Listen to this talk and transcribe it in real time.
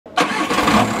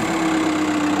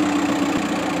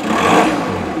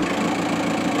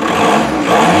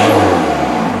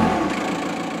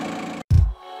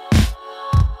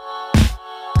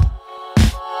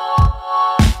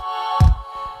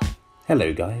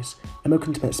Hello guys, and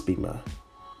welcome to Mattsbeamer.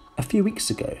 A few weeks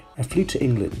ago, I flew to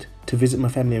England to visit my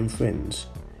family and friends.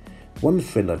 One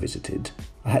friend I visited,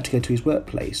 I had to go to his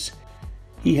workplace.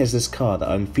 He has this car that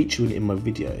I'm featuring in my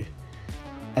video.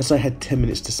 As I had 10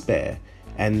 minutes to spare,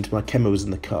 and my camera was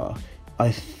in the car,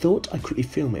 I thought I'd quickly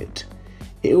film it.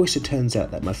 It also turns out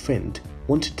that my friend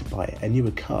wanted to buy a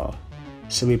newer car,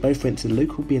 so we both went to the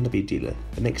local BMW dealer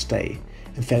the next day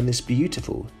and found this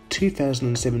beautiful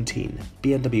 2017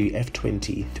 BMW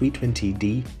F20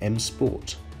 320d M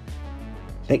Sport.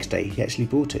 Next day he actually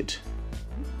bought it,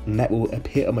 and that will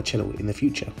appear on my channel in the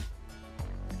future.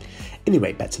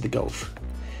 Anyway, back to the Golf.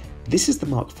 This is the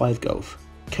Mk5 Golf,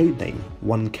 codename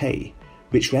 1K,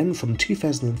 which ran from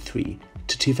 2003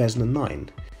 to 2009.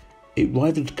 It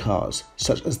rivaled cars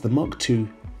such as the Mark II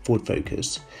Ford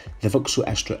Focus, the Vauxhall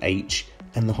Astra H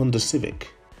and the Honda Civic.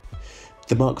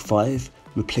 The Mk5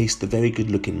 replaced the very good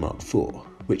looking Mark IV,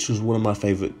 which was one of my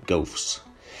favourite Golfs,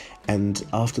 and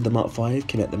after the Mk5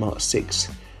 came out the Mark VI,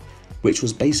 which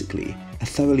was basically a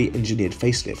thoroughly engineered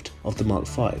facelift of the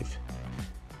Mk5.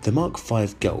 The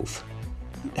Mk5 Golf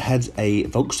had a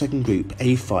Volkswagen Group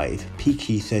A5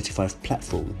 PQ35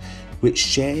 platform, which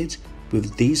shared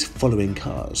with these following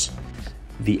cars: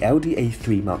 the Audi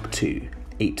A3 Mark II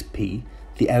 8P,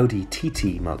 the Audi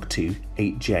TT Mark II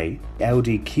 8J,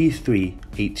 Audi Q3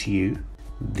 8U,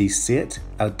 the Seat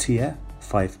Altea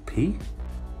 5P,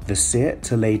 the Seat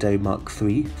Toledo Mark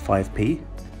III 5P,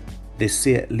 the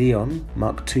Seat Leon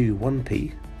Mark II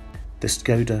 1P, the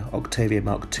Skoda Octavia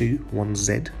Mark II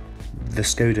 1Z, the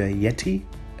Skoda Yeti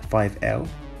 5L,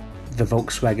 the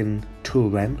Volkswagen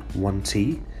Touran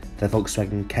 1T, the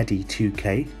Volkswagen Caddy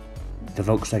 2K, the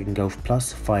Volkswagen Golf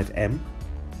Plus 5M,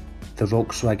 the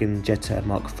Volkswagen Jetta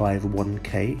Mark V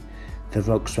 1K, the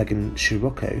Volkswagen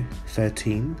Scirocco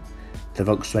 13, the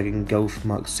Volkswagen Golf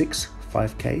Mark VI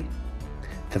 5K,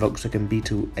 the Volkswagen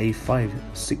Beetle A5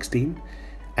 16,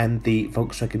 and the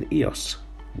Volkswagen EOS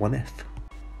 1F.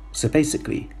 So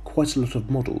basically, quite a lot of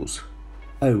models.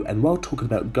 Oh, and while talking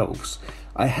about Golfs,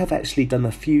 I have actually done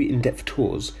a few in-depth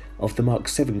tours of the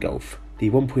Mk7 Golf,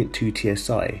 the 1.2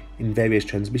 TSI, in various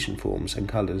transmission forms and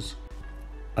colours.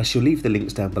 I shall leave the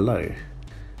links down below.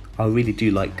 I really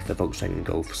do like the Volkswagen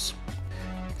Golfs.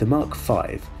 The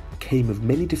Mk5 came with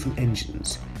many different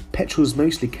engines. Petrols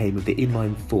mostly came with the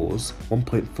inline 4s,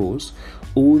 1.4s,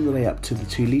 all the way up to the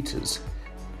 2 litres,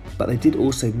 but they did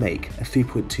also make a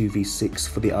 3.2 V6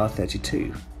 for the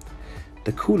R32.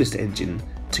 The coolest engine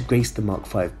to grace the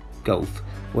Mk5 Golf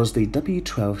was the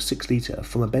W12 6-litre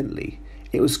from a Bentley.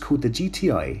 It was called the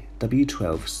GTI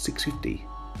W12 650.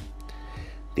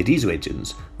 The diesel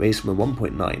engines ranged from a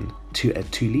 1.9 to a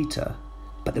 2-litre,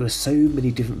 but there were so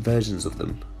many different versions of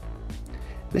them.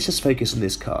 Let's just focus on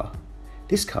this car.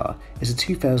 This car is a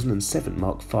 2007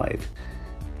 Mk5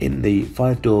 in the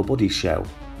 5-door body shell.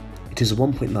 It is a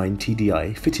 1.9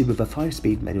 TDI fitted with a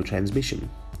 5-speed manual transmission.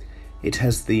 It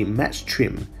has the match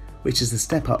trim, which is the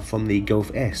step up from the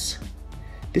Golf S.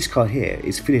 This car here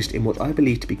is finished in what I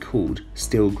believe to be called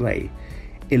steel grey.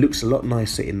 It looks a lot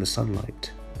nicer in the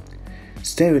sunlight.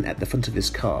 Staring at the front of this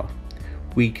car,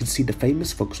 we can see the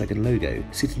famous Volkswagen logo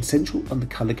sitting central on the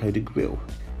colour-coded grille.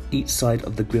 Each side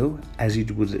of the grille, as you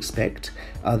would expect,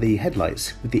 are the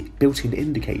headlights with the built-in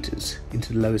indicators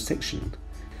into the lower section.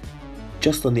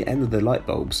 Just on the end of the light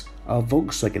bulbs are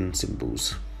Volkswagen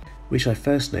symbols, which I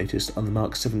first noticed on the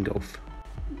Mk7 Golf.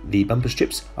 The bumper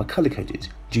strips are colour-coded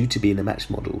due to being a match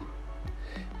model.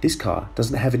 This car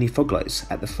doesn't have any fog lights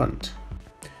at the front.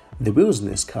 The wheels in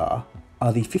this car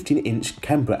are the 15-inch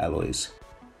Canberra alloys,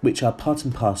 which are part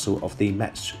and parcel of the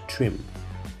match trim.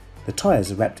 The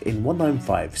tyres are wrapped in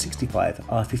 195/65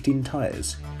 R15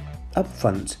 tyres. Up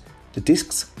front, the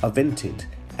discs are vented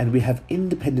and we have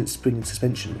independent spring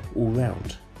suspension all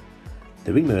round.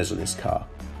 The ring mirrors on this car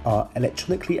are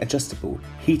electronically adjustable,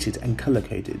 heated and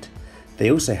colour-coded.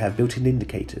 They also have built-in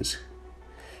indicators.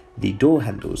 The door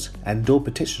handles and door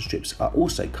protection strips are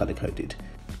also colour-coded,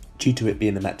 due to it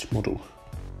being a match model.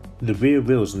 The rear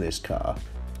wheels on this car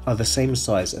are the same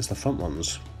size as the front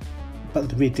ones, but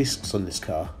the rear discs on this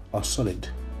car are solid.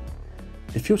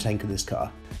 The fuel tank on this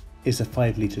car is a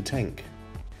 5-litre tank.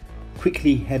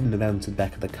 Quickly heading around to the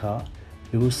back of the car,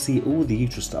 we will see all the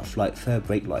usual stuff like third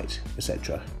brake light,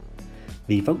 etc.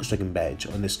 The Volkswagen badge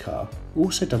on this car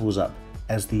also doubles up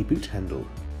as the boot handle.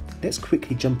 Let's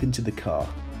quickly jump into the car,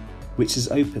 which is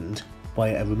opened by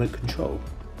a remote control.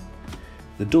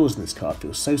 The doors in this car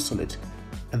feel so solid,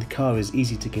 and the car is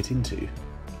easy to get into.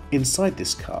 Inside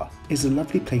this car is a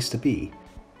lovely place to be,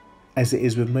 as it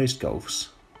is with most Golfs.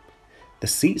 The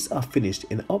seats are finished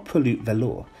in Opera Loop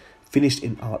velour, finished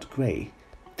in art grey.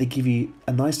 They give you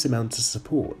a nice amount of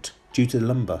support due to the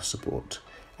lumbar support,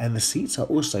 and the seats are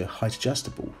also height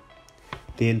adjustable.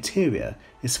 The interior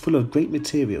is full of great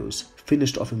materials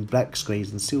finished off in blacks,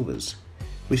 greys and silvers,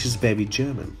 which is very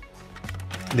German.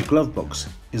 The glove box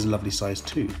is a lovely size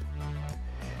too.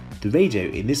 The radio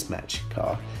in this match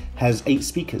car has 8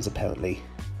 speakers apparently,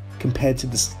 compared to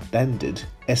the standard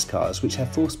S cars which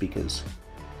have 4 speakers.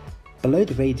 Below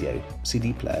the radio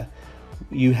CD player,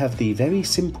 you have the very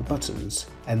simple buttons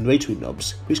and rotary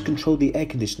knobs which control the air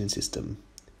conditioning system.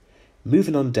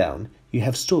 Moving on down, you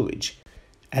have storage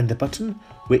and the button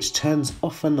which turns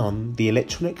off and on the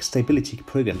electronic stability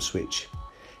program switch.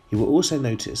 You will also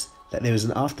notice that there is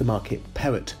an aftermarket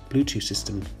Parrot Bluetooth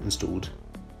system installed.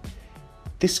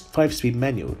 This 5-speed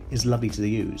manual is lovely to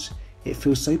use. It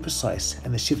feels so precise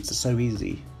and the shifts are so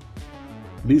easy.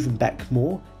 Moving back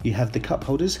more, you have the cup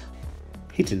holders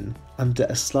hidden under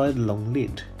a slide along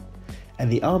lid,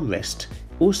 and the armrest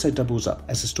also doubles up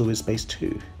as a storage space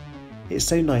too. It's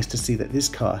so nice to see that this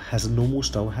car has a normal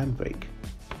style handbrake.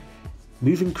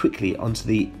 Moving quickly onto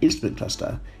the instrument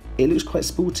cluster, it looks quite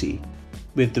sporty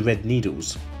with the red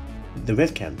needles. The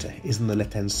rev counter is on the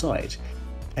left hand side,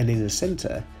 and in the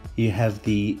centre you have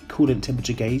the coolant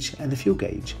temperature gauge and the fuel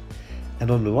gauge,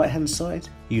 and on the right hand side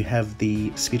you have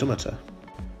the speedometer.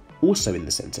 Also in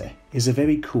the centre is a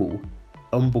very cool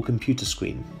onboard computer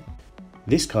screen.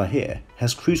 This car here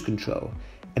has cruise control,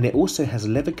 and it also has a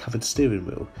leather covered steering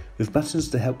wheel with buttons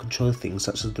to help control things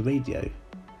such as the radio.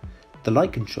 The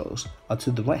light controls are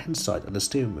to the right hand side of the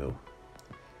steering wheel.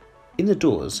 In the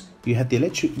doors you have the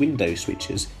electric window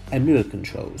switches and mirror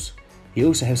controls. You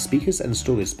also have speakers and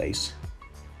storage space.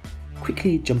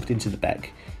 Quickly jumping into the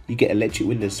back, you get electric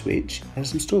window switch and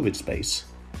some storage space.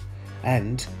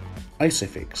 And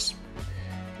ISOFIX.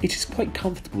 It is quite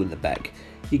comfortable in the back.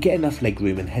 You get enough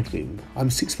legroom and headroom. I'm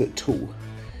 6 foot tall.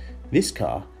 This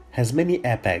car has many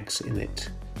airbags in it,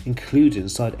 including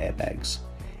side airbags.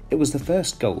 It was the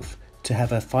first Golf to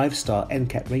have a 5-star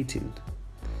NCAP rating.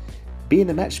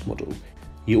 Being a match model,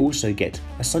 you also get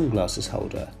a sunglasses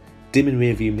holder, dimming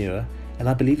rear view mirror, and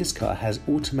I believe this car has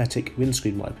automatic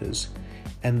windscreen wipers,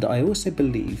 and I also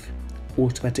believe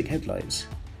automatic headlights.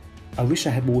 I wish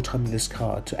I had more time in this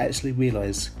car to actually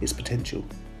realise its potential.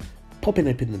 Popping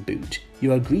open the boot,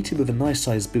 you are greeted with a nice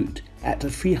sized boot at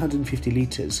 350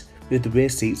 litres with the rear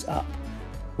seats up.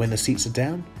 When the seats are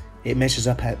down, it measures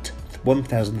up at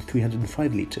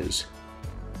 1,305 litres.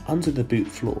 Under the boot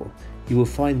floor, you will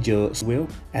find your wheel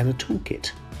and a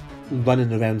toolkit.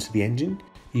 Running around to the engine,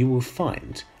 you will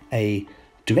find a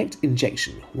direct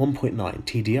injection 1.9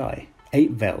 TDI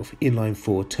 8-valve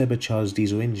inline-4 turbocharged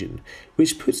diesel engine,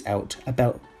 which puts out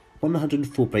about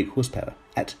 104 brake horsepower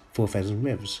at 4,000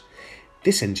 revs.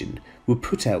 This engine will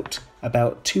put out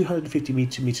about 250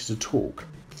 meters of torque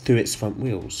through its front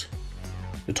wheels.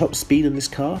 The top speed on this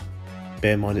car,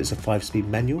 bear in mind it's a 5-speed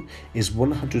manual, is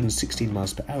 116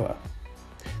 miles per hour.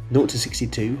 0 to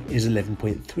 62 is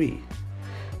 11.3.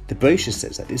 The brochure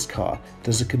says that this car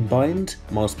does a combined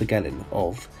miles per gallon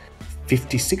of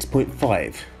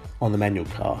 56.5 on the manual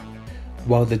car,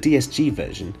 while the DSG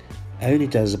version only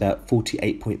does about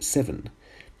 48.7.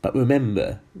 But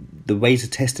remember, the ways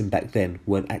of testing back then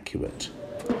weren't accurate.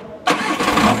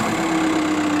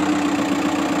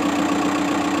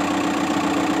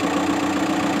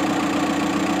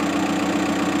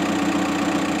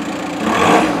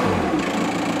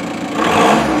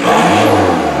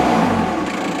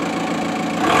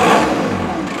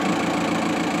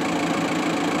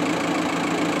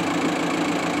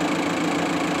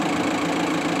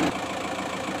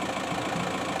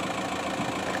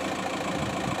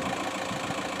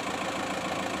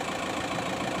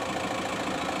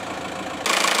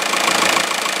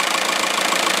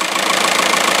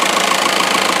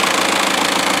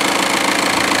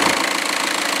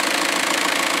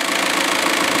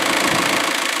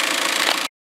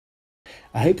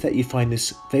 I hope that you find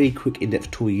this very quick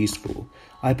in-depth tour useful.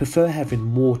 I prefer having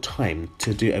more time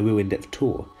to do a real in-depth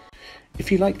tour.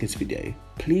 If you like this video,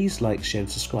 please like, share and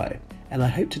subscribe, and I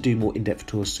hope to do more in-depth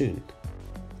tours soon.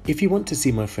 If you want to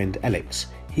see my friend Alex,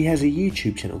 he has a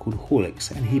YouTube channel called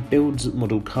Horlicks and he builds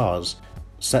model cars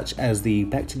such as the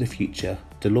Back to the Future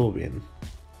DeLorean.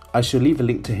 I shall leave a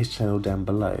link to his channel down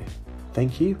below.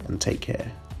 Thank you and take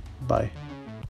care. Bye.